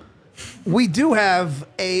 we do have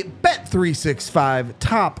a Bet365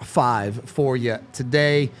 top 5 for you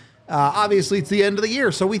today. Obviously, it's the end of the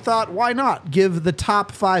year, so we thought, why not give the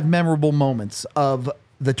top 5 memorable moments of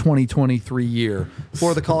the 2023 year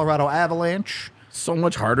for the Colorado Avalanche. So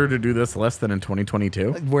much harder to do this less than in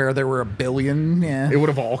 2022. Where there were a billion, It would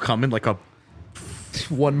have all come in like a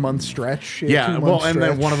 1 month stretch. Yeah, well, and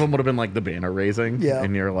then stretch. one of them would have been like the banner raising. Yeah.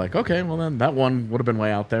 And you're like, okay, well, then that one would have been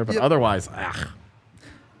way out there. But otherwise,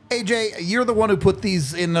 AJ, you're the one who put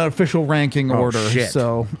these in an official ranking order. Shit.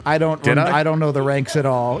 So I don't know the ranks at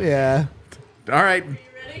all. Yeah. All right.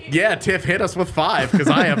 Yeah, Tiff, hit us with 5 because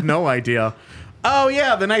I have no idea. Oh,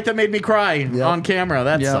 yeah, the night that made me cry on camera.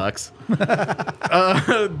 That sucks.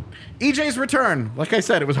 EJ's return. Like I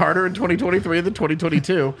said, it was harder in 2023 than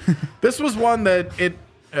 2022. This was one that it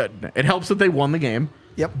helps that they won the game.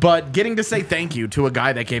 Yep. But getting to say thank you to a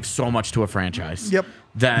guy that gave so much to a franchise. Yep.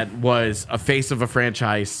 That was a face of a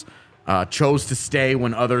franchise, chose to stay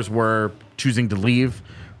when others were choosing to leave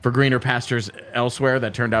for greener pastures elsewhere.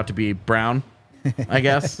 That turned out to be brown, I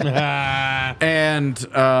guess.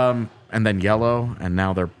 And then yellow, and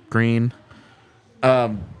now they're green.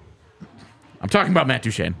 I'm talking about Matt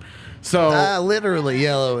Duchene. So Literally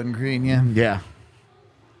yellow and green, yeah.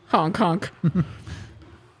 Honk, honk.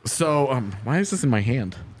 So why is this in my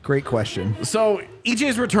hand? Great question. So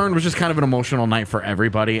EJ's return was just kind of an emotional night for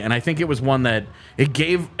everybody, and I think it was one that it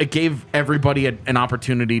gave everybody an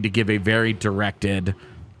opportunity to give a very directed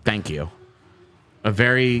thank you. A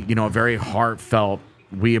very heartfelt,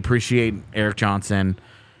 we appreciate Erik Johnson.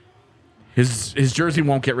 His jersey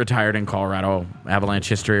won't get retired in Colorado Avalanche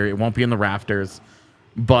history. It won't be in the rafters.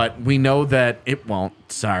 But we know that it won't.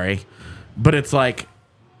 Sorry. But it's like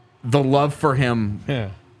the love for him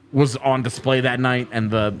was on display that night,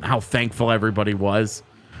 and how thankful everybody was.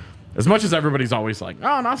 As much as everybody's always like,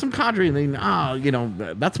 oh, not some Kadri. And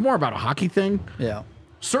then, that's more about a hockey thing. Yeah.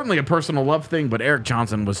 Certainly a personal love thing, but Erik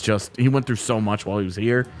Johnson was he went through so much while he was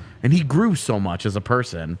here, and he grew so much as a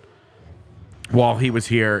person while he was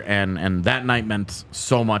here, and that night meant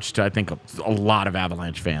so much to, I think, a lot of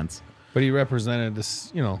Avalanche fans. But he represented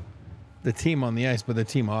this, the team on the ice, but the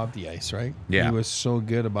team off the ice, right? Yeah. He was so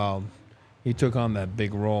good he took on that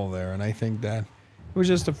big role there, and I think that it was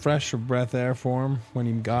just a fresh breath of air for him when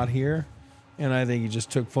he got here, and I think he just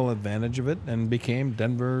took full advantage of it and became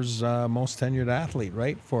Denver's most tenured athlete,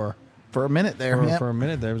 right? For a minute there. For a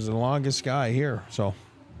minute there. He was the longest guy here, so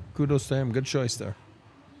kudos to him. Good choice there.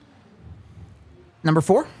 Number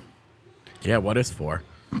 4? Yeah, what is 4?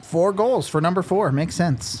 4 goals for number 4. Makes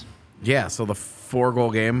sense. Yeah, so the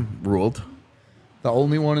 4-goal game ruled. The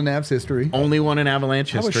only one in Avs history. Only one in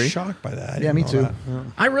Avalanche I history. was shocked by that. Yeah, me too.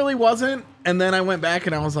 I really wasn't. And then I went back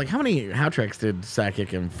and I was like, how many hat tricks did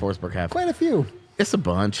Sakic and Forsberg have? Quite a few. It's a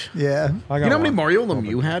bunch. Yeah. I got You know how many one. Mario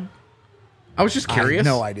Lemieux had? I was just curious. I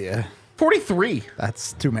have no idea. 43.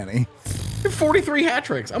 That's too many. 43 hat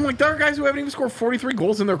tricks. I'm like, there are guys who haven't even scored 43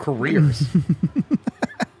 goals in their careers.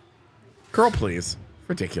 Girl, please.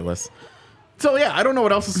 Ridiculous. So, yeah, I don't know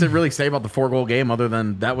what else to really say about the 4-goal game other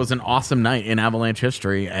than that was an awesome night in Avalanche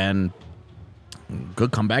history and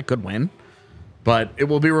good comeback, good win. But it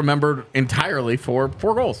will be remembered entirely for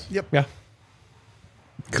 4 goals. Yep. Yeah.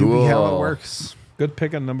 Cool. How it works. Good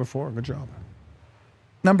pick on number 4. Good job.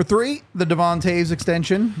 Number 3, the Devon Toews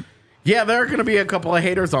extension. Yeah, there are going to be a couple of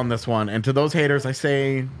haters on this one. And to those haters, I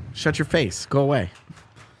say, shut your face. Go away.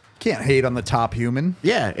 Can't hate on the top human.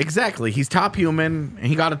 Yeah, exactly. He's top human, and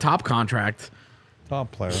he got a top contract.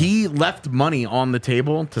 Top player. He left money on the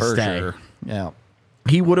table to For stay. sure. Yeah.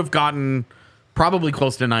 He would have gotten probably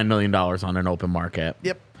close to $9 million on an open market.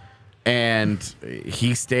 Yep. And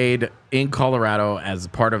he stayed in Colorado as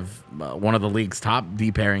part of one of the league's top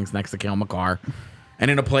D pairings next to Cale Makar, and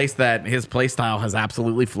in a place that his play style has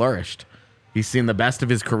absolutely flourished. He's seen the best of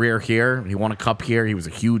his career here. He won a cup here. He was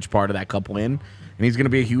a huge part of that cup win, and he's going to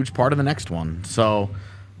be a huge part of the next one. So,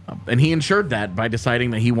 and he ensured that by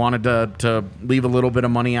deciding that he wanted to leave a little bit of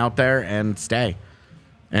money out there and stay.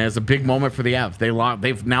 And it's a big moment for the Avs.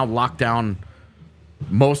 They've now locked down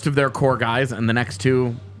most of their core guys, and the next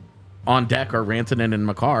 2 on deck are Rantanen and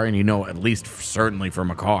Makar, and at least certainly for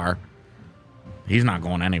Makar, he's not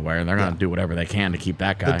going anywhere. They're going to do whatever they can to keep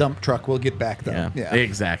that guy. The dump truck will get back though. Yeah,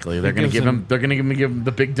 exactly. They're going to give him. They're going to give him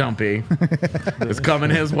the big dumpy. It's coming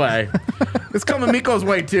his way. It's coming Mikko's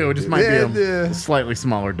way too. It just might be a slightly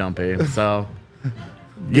smaller dumpy. So,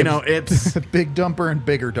 it's big dumper and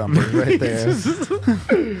bigger dumper right there.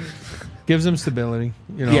 Gives him stability.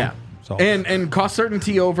 Yeah. So And cost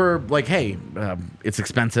certainty over, like, hey, it's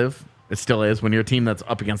expensive. It still is. When you're a team that's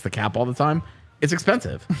up against the cap all the time, it's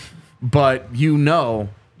expensive. But all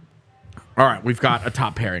right, we've got a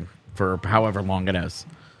top pairing for however long it is.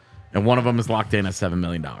 And one of them is locked in at $7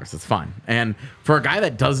 million. It's fine. And for a guy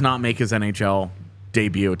that does not make his NHL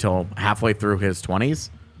debut until halfway through his 20s,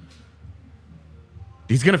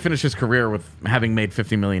 he's going to finish his career with having made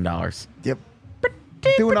 $50 million. Yep.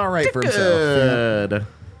 Doing all right for himself. Good. Yeah.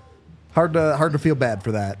 Hard to feel bad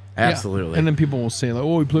for that. Absolutely. And then people will say, like,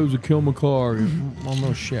 oh, he plays with Kill McCarr. Well,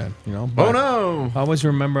 no shit, you know. Oh, no. I always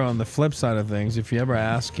remember on the flip side of things, if you ever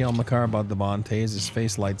ask Kill McCarr about Devon Tays, his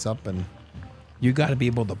face lights up, and you got to be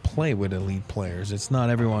able to play with elite players. It's not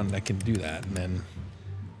everyone that can do that. And then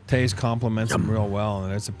Tays complements him real well,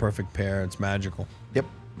 and it's a perfect pair. It's magical. Yep.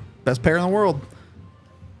 Best pair in the world.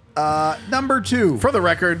 Number 2. For the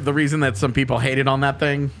record, the reason that some people hated on that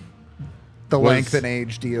thing, The length and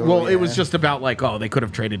age deal. well, it was just about like, oh, they could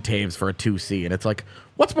have traded Taves for a 2C, and it's like,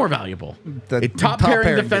 what's more valuable, The a top pairing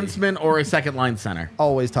pairing D. defenseman or a second line center?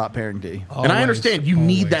 Always top pairing D. And I understand you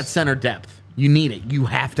need that Always. center depth. You need it. You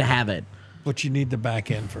have to have it. But you need the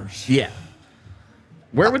back end first. Yeah.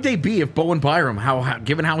 Where would they be if Bowen Byram,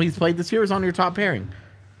 given how he's played this year, is on your top pairing?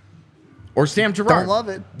 Or Sam Girard? Don't love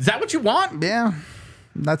it. Is that what you want? Yeah.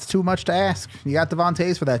 That's too much to ask. You got Devon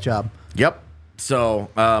Tays for that job. Yep. So,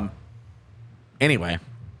 anyway.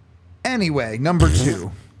 Anyway, number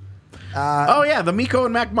 2. Oh, yeah, the Mikko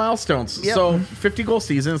and Mac milestones. Yep. So, 50-goal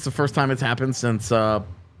season. It's the first time it's happened since,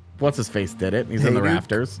 what's-his-face did it. He's in the Hayduk?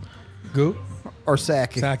 rafters. Goop. Or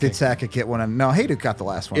Sakic. Sakic. Did Sakic get one? No, Hayduk got the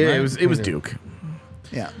last one, Yeah, right? it was Duke.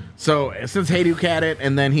 Yeah. So, since Hayduk had it,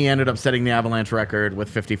 and then he ended up setting the Avalanche record with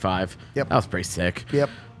 55. Yep. That was pretty sick. Yep.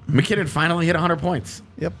 McKinnon finally hit 100 points.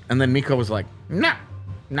 Yep. And then Mikko was like, nah,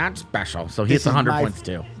 not special. So he This hits 100 is my- points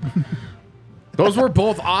too. Those were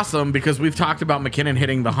both awesome because we've talked about McKinnon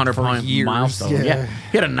hitting the 100-point years, milestone. yeah.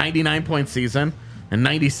 He had a 99-point season, a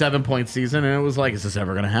 97-point season, and it was like, is this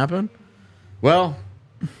ever going to happen? Well,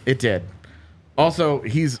 it did. Also,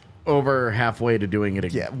 he's over halfway to doing it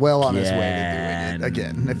again. Yeah, well on his way to doing it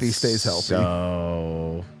again if he stays healthy.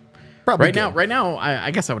 So Probably right now,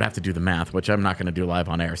 I guess I would have to do the math, which I'm not going to do live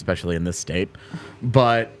on air, especially in this state.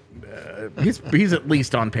 But he's at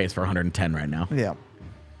least on pace for 110 right now. Yeah.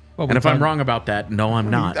 Well, And if I'm wrong about that, no, I'm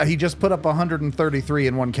not. He just put up 133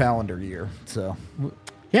 in one calendar year. So,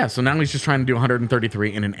 Yeah, so now he's just trying to do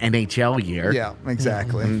 133 in an NHL year. yeah,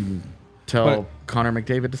 exactly. Tell Connor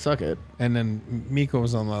McDavid to suck it. And then Mikko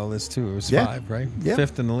was on the list too. It was Yeah. 5, right? Yeah.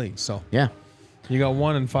 5th in the league. So Yeah. you got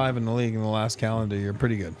 1 and 5 in the league in the last calendar. You're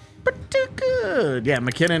pretty good. Pretty good. Yeah,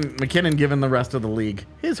 McKinnon giving the rest of the league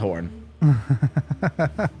his horn.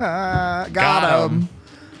 Got him.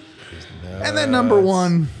 And then number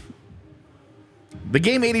 1. The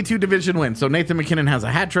game 82 division win. So Nathan McKinnon has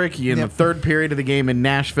a hat trick. In the third period of the game in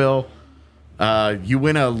Nashville, you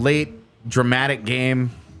win a late dramatic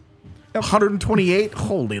game. 128.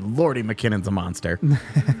 Holy lordy, McKinnon's a monster.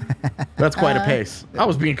 That's quite a pace. I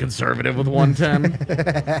was being conservative with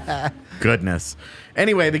 110. Goodness.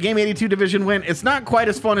 Anyway, the game 82 division win. It's not quite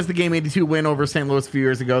as fun as the game 82 win over St. Louis a few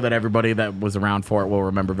years ago that everybody that was around for it will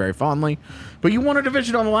remember very fondly. But you won a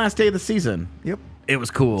division on the last day of the season. Yep. It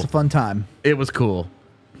was cool. It's a fun time. It was cool.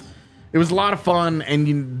 It was a lot of fun,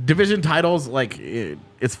 and division titles, like,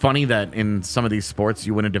 it's funny that in some of these sports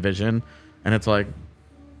you win a division, and it's like,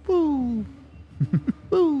 woo,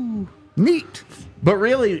 woo. Neat. But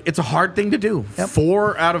really, it's a hard thing to do. Yep.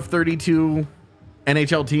 4 out of 32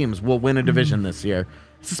 NHL teams will win a division this year.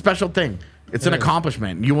 It's a special thing. It's an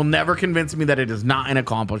accomplishment. You will never convince me that it is not an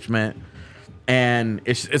accomplishment, and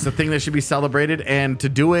it's a thing that should be celebrated, and to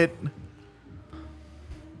do it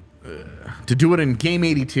in game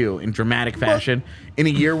 82 in dramatic fashion in a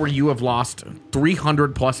year where you have lost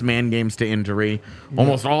 300 plus man games to injury,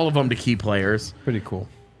 almost all of them to key players. Pretty cool.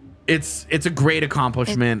 It's a great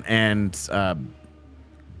accomplishment, and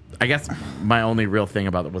I guess my only real thing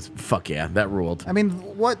about it was fuck yeah, that ruled. I mean,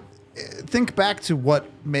 think back to what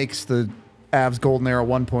makes the Avs Golden Era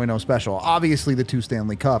 1.0 special. Obviously the 2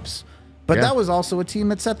 Stanley Cups, but Yeah. that was also a team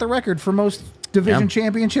that set the record for most division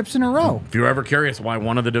championships in a row. If you're ever curious why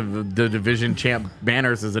one of the division champ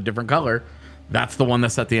banners is a different color, that's the one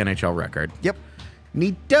that set the NHL record. Yep.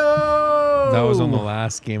 Neato! That was on the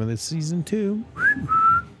last game of the season too.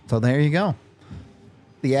 So there you go.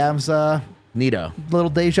 The Avs, Neato. little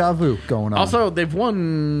deja vu going on. Also, they've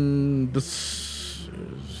won this.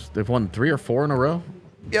 They've won 3 or 4 in a row.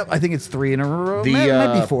 yep, I think it's 3 in a row.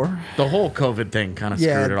 Maybe 4. The whole COVID thing kind of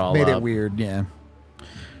Yeah, screwed it all made up. it weird. Yeah.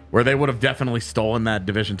 Where they would have definitely stolen that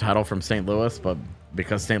division title from St. Louis, but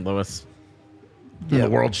because St. Louis The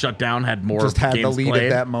world shut down, had more Just had games the lead played. at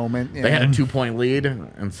that moment. They had a 2-point lead,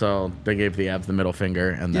 and so they gave the Avs the middle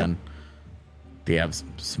finger, and then the Avs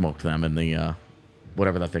smoked them in the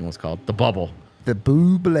whatever that thing was called, the bubble. The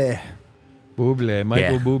Buble. Buble,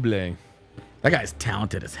 Michael Yeah. Buble. That guy's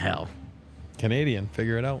talented as hell. Canadian,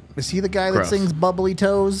 figure it out. Is he the guy Gross. that sings Bubbly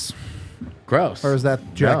Toes? Gross. Or is that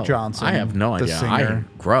Jack No, Johnson? I have no the idea. singer?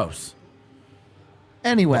 Gross.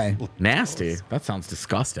 Anyway, Nasty. That sounds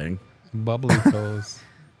disgusting. Bubbly toes.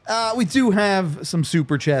 we do have some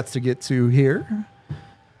super chats to get to here.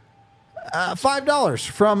 $5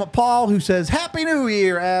 from Paul, who says, Happy New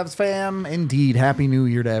Year, Avs fam. Indeed, Happy New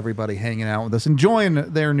Year to everybody hanging out with us, enjoying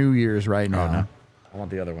their New Year's right now. Oh, no. I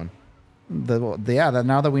want the other one.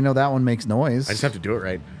 Now that we know that one makes noise. I just have to do it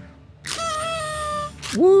right.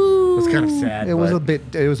 Woo! It's kind of sad, It was but a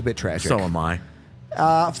bit tragic. So am I.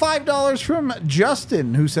 $5 from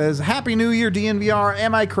Justin, who says, Happy New Year, DNVR.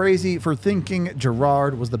 Am I crazy for thinking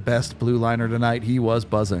Gerard was the best blue liner tonight? He was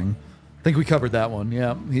buzzing. I think we covered that one.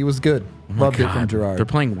 Yeah, he was good. Loved it from Gerard. They're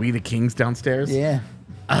playing We the Kings downstairs. Yeah.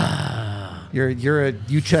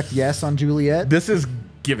 You checked yes on Juliet. This is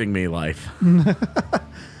giving me life.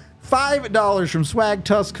 $5 from Swag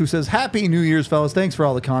Tusk, who says, Happy New Year's, fellas. Thanks for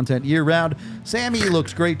all the content year round. Sammy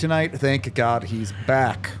looks great tonight. Thank God he's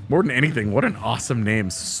back. More than anything, what an awesome name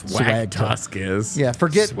Swag Tusk is. Yeah,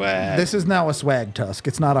 forget Swag. this is now a Swag Tusk.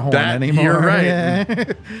 It's not a horn That- anymore. you're right.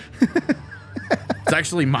 Yeah. It's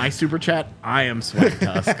actually my super chat. I am Swag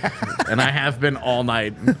Tusk. And I have been all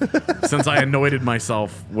night since I anointed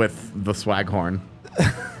myself with the swag horn.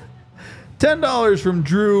 $10 from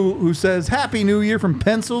Drew, who says, Happy New Year from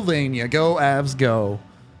Pennsylvania. Go, Avs, go.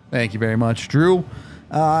 Thank you very much, Drew.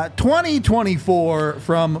 2024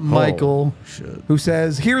 from Michael, who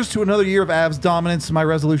says, Here's to another year of Avs dominance. My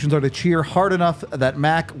resolutions are to cheer hard enough that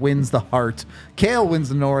Mac wins the Hart, Kale wins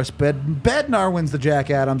the Norris, Bednar wins the Jack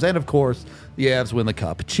Adams, and of course, the Avs win the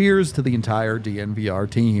Cup. Cheers to the entire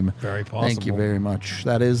DNVR team. Very possible. Thank you very much.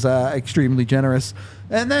 That is extremely generous.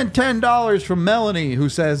 And then $10 from Melanie, who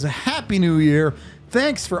says, Happy New Year.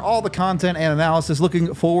 Thanks for all the content and analysis.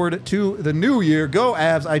 Looking forward to the new year. Go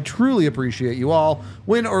Avs. I truly appreciate you all.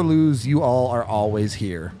 Win or lose, you all are always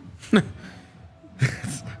here.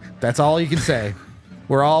 That's all you can say.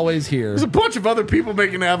 We're always here. There's a bunch of other people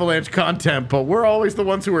making Avalanche content, but we're always the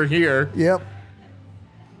ones who are here. Yep.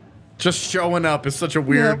 Just showing up is such a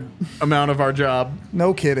weird amount of our job.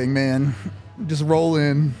 No kidding, man. Just roll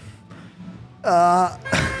in. Horn.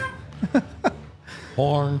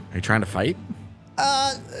 Are you trying to fight?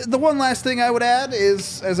 The one last thing I would add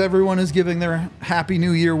is, as everyone is giving their Happy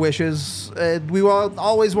New Year wishes, we will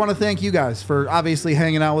always want to thank you guys for obviously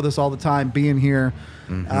hanging out with us all the time, being here.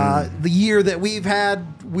 The year that we've had,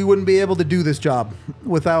 we wouldn't be able to do this job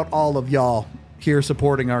without all of y'all here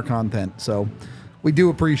supporting our content. So we do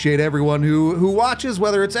appreciate everyone who watches,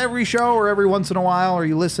 whether it's every show or every once in a while, or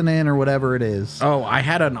you listen in or whatever it is. Oh, I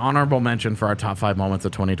had an honorable mention for our top 5 moments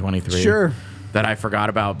of 2023. Sure. That I forgot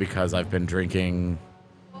about because I've been drinking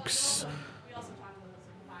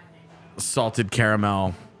salted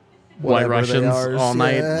caramel White Whatever they Russians are, all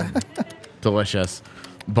night. yeah. Delicious.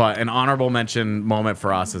 But an honorable mention moment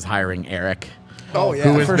for us is hiring Eric. Oh, yeah,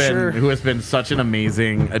 who has for been sure. who has been such an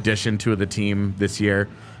amazing addition to the team this year.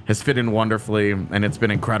 Has fit in wonderfully, and it's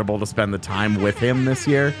been incredible to spend the time with him this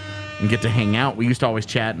year and get to hang out. We used to always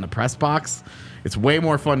chat in the press box. It's way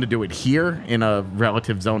more fun to do it here in a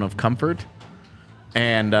relative zone of comfort,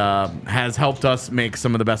 and has helped us make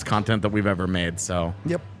some of the best content that we've ever made. So,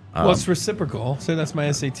 Yep. Well, it's reciprocal. So that's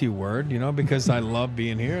my SAT word, because I love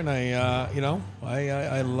being here, and I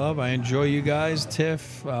enjoy you guys.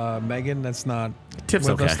 Tiff, Megan, that's not Tiff's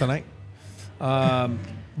with us okay. tonight.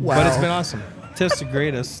 But it's been awesome. Tiff's the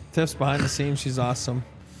greatest. Tiff's behind the scenes. She's awesome.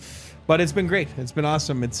 But it's been great. It's been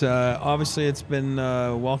awesome. It's obviously it's been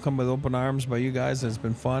welcomed with open arms by you guys. It's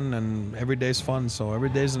been fun, and every day's fun. So every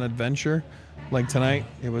day's an adventure. Like tonight,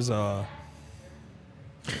 it was a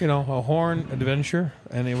horn adventure,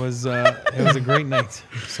 and it was a great night.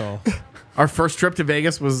 So our first trip to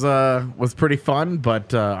Vegas was pretty fun,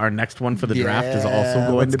 but our next one for the draft is also Yeah,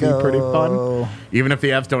 going to be let's pretty go. fun. Even if the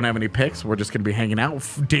Avs don't have any picks, we're just going to be hanging out.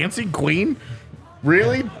 Dancing Queen,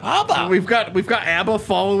 really? ABBA. We've got ABBA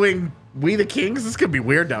following We the Kings. This could be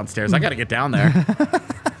weird downstairs. I got to get down there.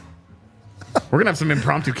 We're gonna have some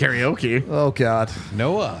impromptu karaoke. Oh, God.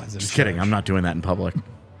 Noah. Just kidding. I'm not doing that in public.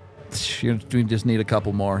 You just need a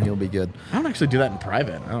couple more. You'll be good. I don't actually do that in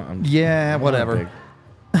private. Yeah, I'm whatever.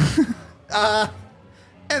 big.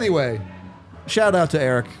 Anyway, shout out to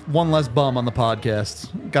Eric. One less bum on the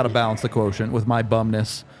podcast. Got to balance the quotient with my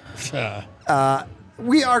bumness.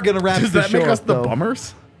 We are going to wrap Does the that show make us up, the though.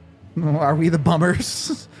 bummers? Are we the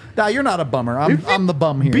bummers? Nah, you're not a bummer. I'm the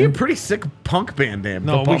bum here. Be a pretty sick punk band name.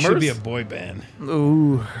 No, the we should Bummers? be a boy band.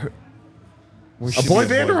 Ooh. A boy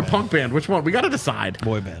band or a punk band? Which one? We got to decide.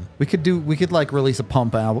 Boy band. We could like release a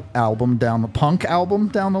punk album down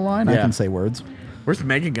the line. I Yeah. can say words. Where's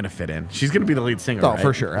Megan going to fit in? She's going to be the lead singer, Oh, right?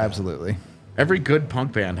 for sure. Absolutely. Every good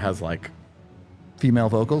punk band has like... Female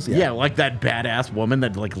vocals. Yeah, like that badass woman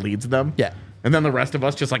that like leads them. Yeah. And then the rest of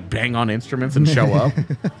us just like bang on instruments and show up.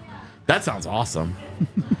 That sounds awesome.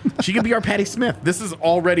 She could be our Patti Smith. This has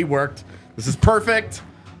already worked. This is perfect.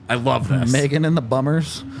 I love this. Megan and the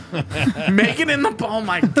Bummers. Megan in the... Oh,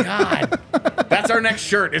 my God. That's our next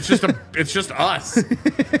shirt. It's just us.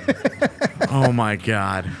 Oh, my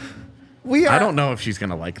God. I don't know if she's going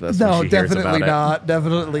to like this. No, when she hears definitely about not.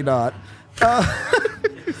 Definitely not.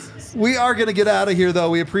 We are going to get out of here, though.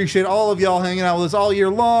 We appreciate all of y'all hanging out with us all year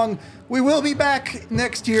long. We will be back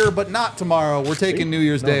next year, but not tomorrow. We're taking New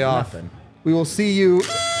Year's Day off. nothing. We will see you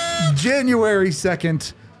January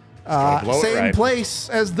 2nd. blow it Same right. place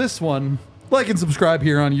as this one. Like and subscribe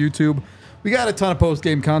here on YouTube. We got a ton of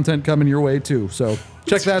post-game content coming your way, too. So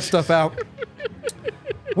check that stuff out.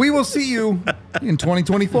 We will see you in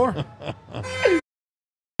 2024.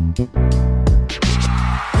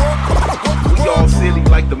 We all silly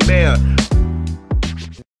like the mayor.